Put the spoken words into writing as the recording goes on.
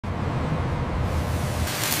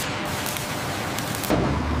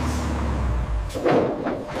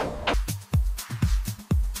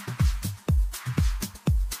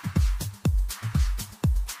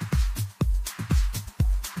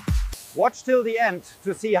Watch till the end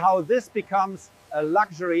to see how this becomes a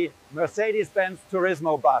luxury Mercedes-Benz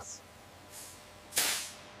TOURISMO bus.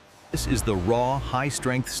 This is the raw,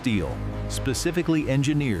 high-strength steel, specifically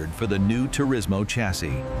engineered for the new TOURISMO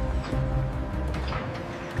chassis.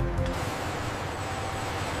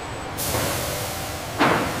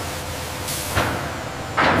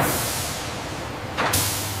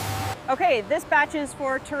 Okay, this batch is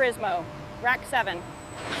for TOURISMO, rack 7.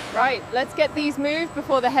 Right, let's get these moved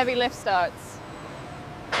before the heavy lift starts.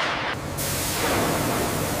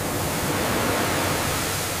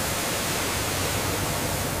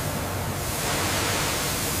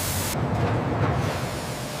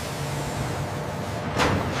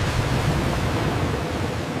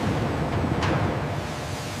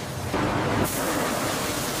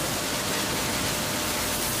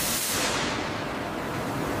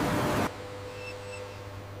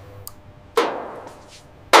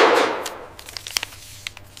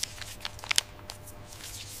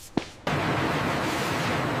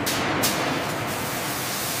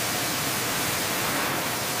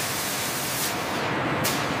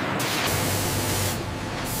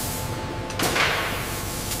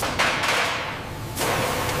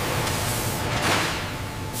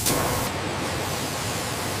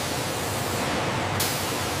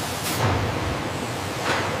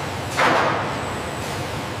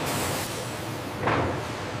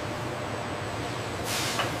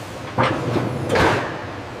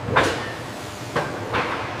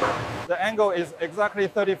 The angle is exactly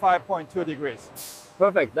 35.2 degrees.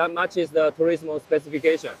 Perfect, that matches the TOURISMO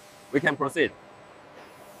specification. We can proceed.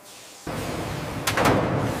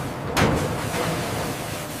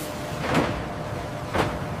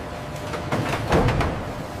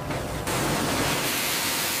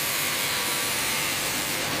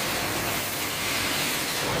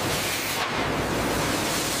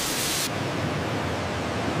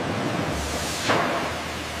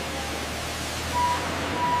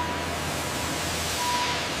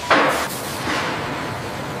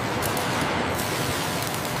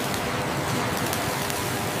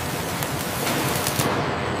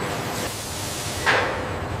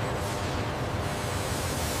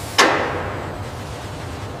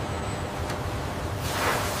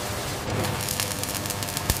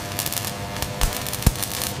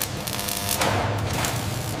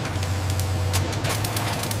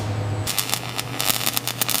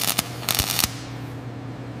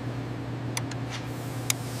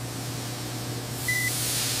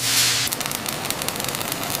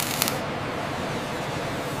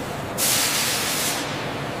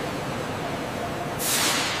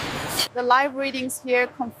 The live readings here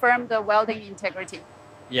confirm the welding integrity.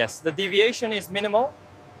 Yes, the deviation is minimal,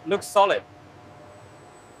 looks solid.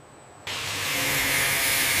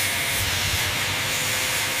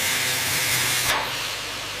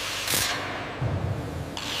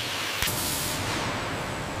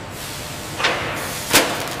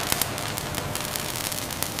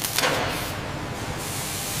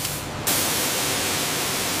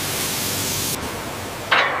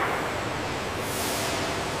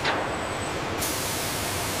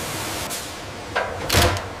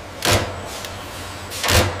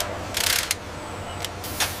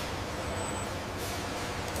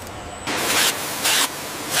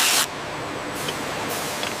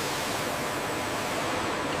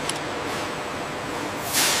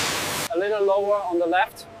 A little lower on the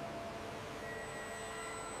left.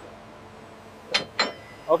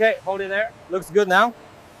 Okay, hold it there. Looks good now.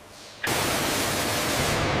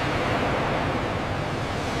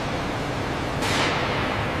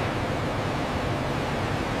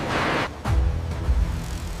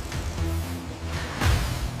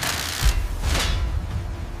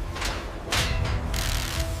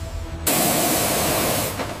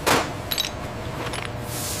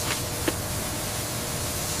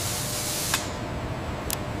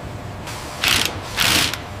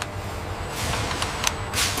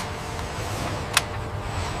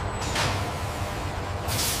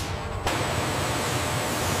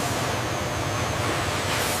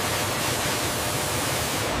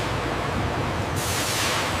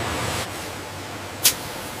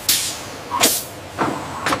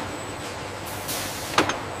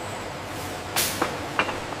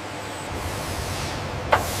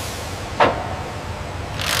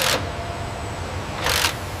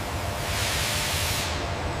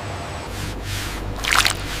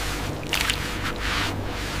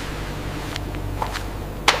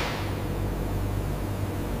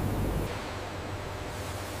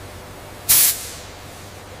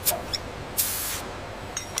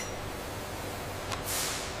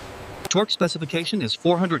 Torque specification is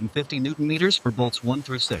 450 Newton meters for bolts 1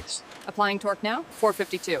 through 6. Applying torque now,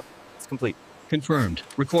 452. It's complete. Confirmed.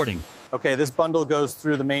 Recording. Okay, this bundle goes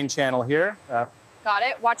through the main channel here. Got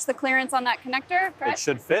it. Watch the clearance on that connector. It Correct?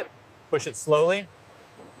 should fit. Push it slowly.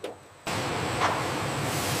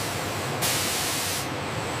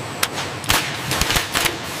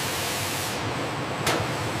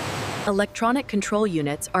 Electronic control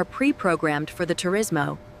units are pre-programmed for the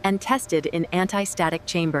Turismo and tested in anti-static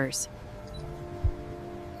chambers.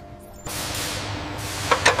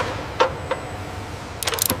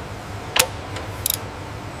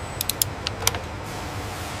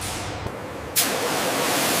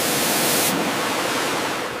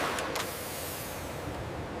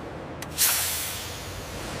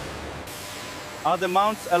 Are the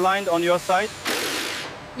mounts aligned on your side?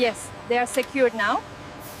 Yes, they are secured now.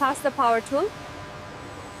 Pass the power tool.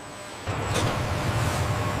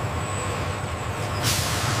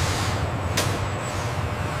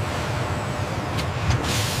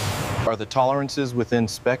 Are the tolerances within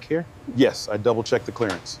spec here? Yes, I double-checked the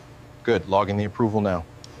clearance. Good, logging the approval now.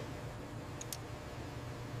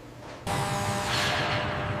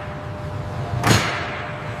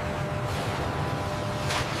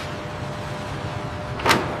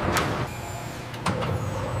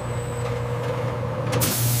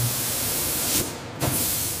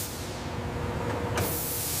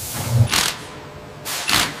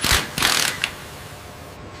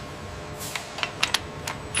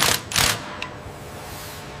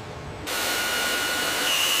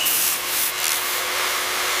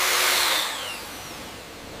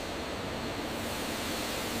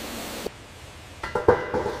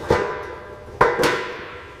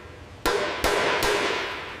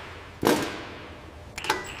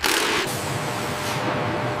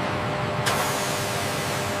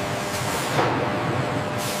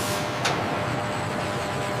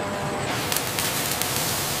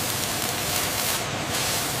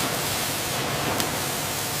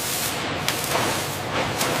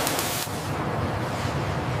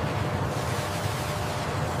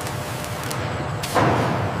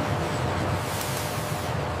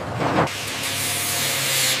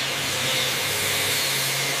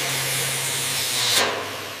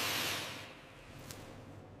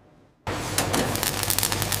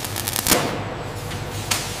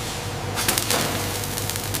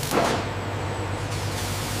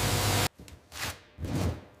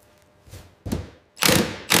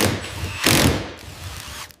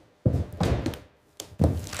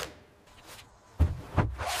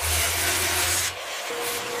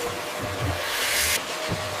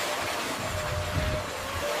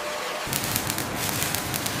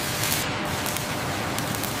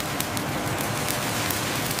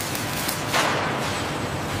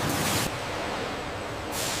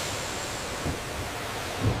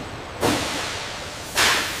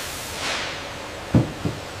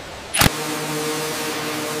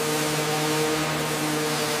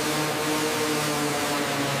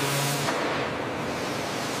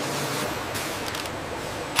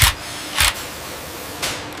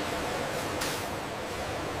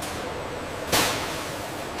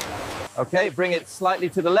 Okay, bring it slightly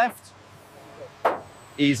to the left.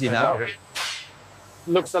 Easy now.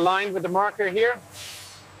 Looks aligned with the marker here.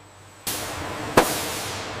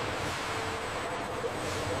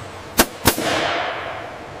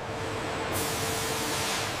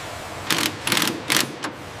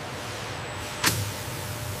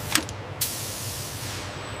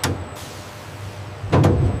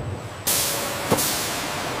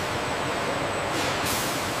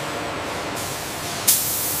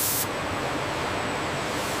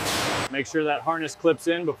 Make sure that harness clips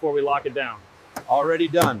in before we lock it down. Already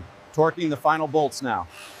done. Torquing the final bolts now.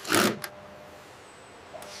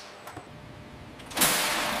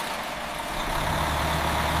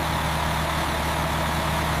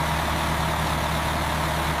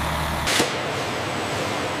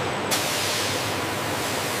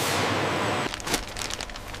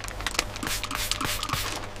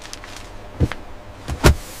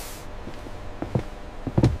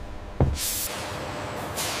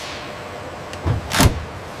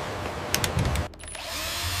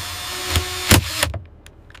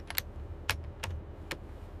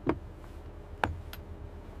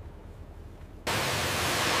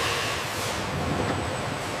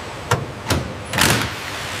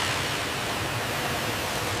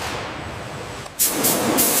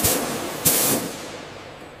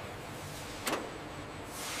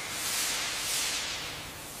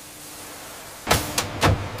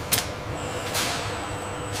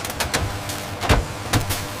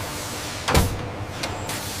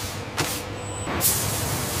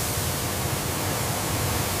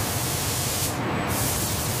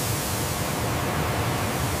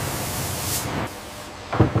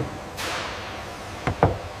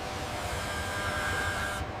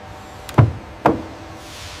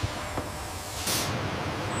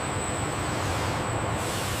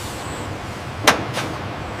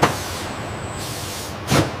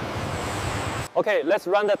 Okay, let's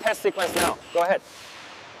run the test sequence now. Go ahead.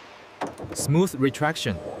 Smooth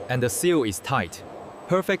retraction, and the seal is tight.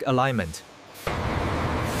 Perfect alignment.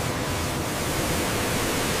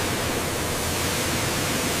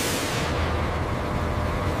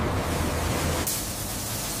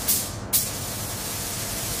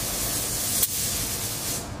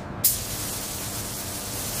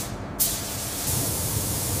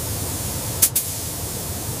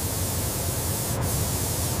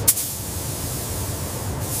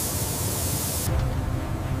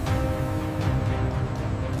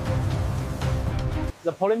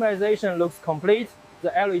 The polymerization looks complete. The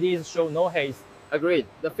LEDs show no haze. Agreed.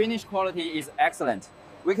 The finish quality is excellent.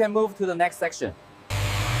 We can move to the next section.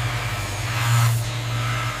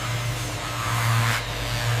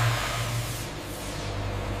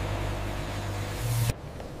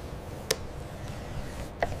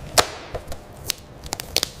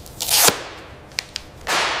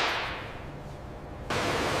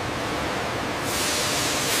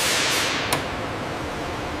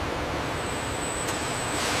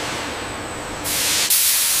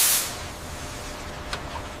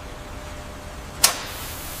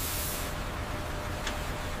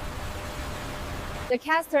 The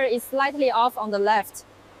caster is slightly off on the left.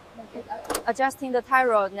 Adjusting the tie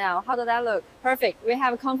rod now. How does that look? Perfect. We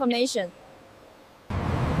have confirmation.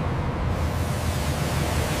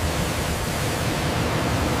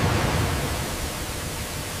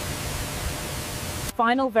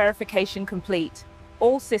 Final verification complete.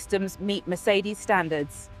 All systems meet Mercedes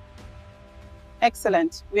standards.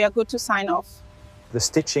 Excellent. We are good to sign off. The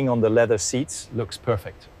stitching on the leather seats looks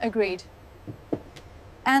perfect. Agreed.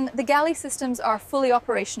 And the galley systems are fully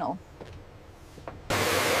operational.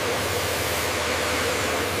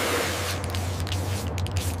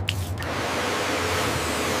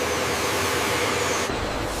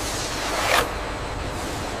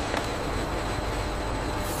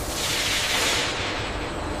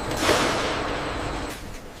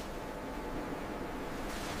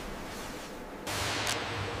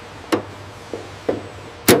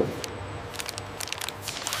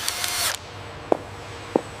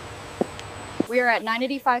 We are at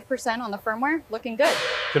 95% on the firmware, looking good.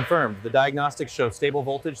 Confirmed. The diagnostics show stable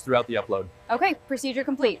voltage throughout the upload. Okay, procedure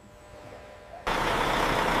complete.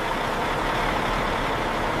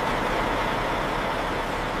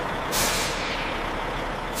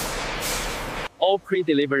 All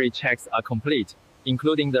pre-delivery checks are complete,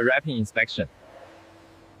 including the wrapping inspection.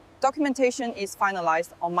 Documentation is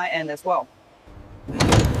finalized on my end as well.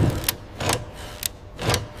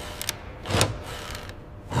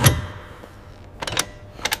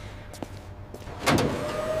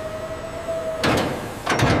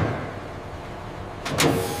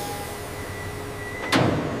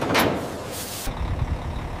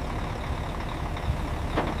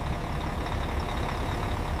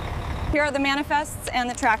 Here are the manifests and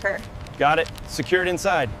the tracker. Got it. Secured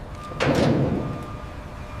inside.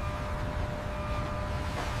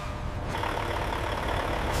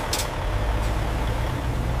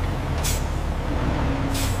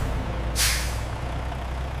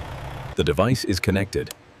 The device is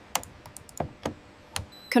connected.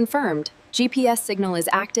 Confirmed. GPS signal is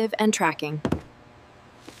active and tracking.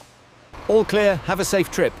 All clear. Have a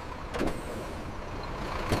safe trip.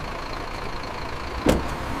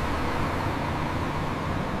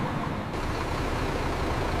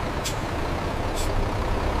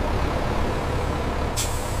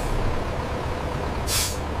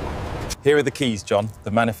 Here are the keys, John.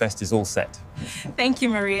 The manifest is all set. Thank you,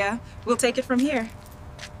 Maria. We'll take it from here.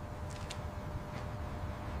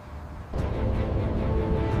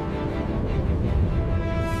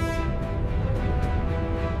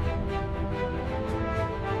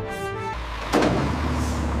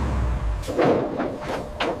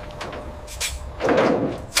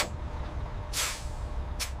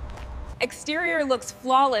 Exterior looks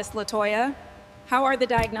flawless, LaToya. How are the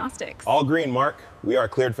diagnostics? All green, Mark. We are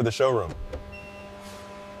cleared for the showroom.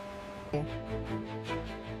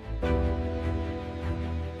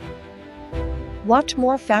 Watch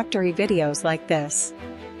more factory videos like this.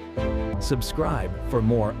 Subscribe for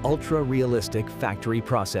more ultra-realistic factory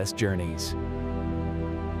process journeys.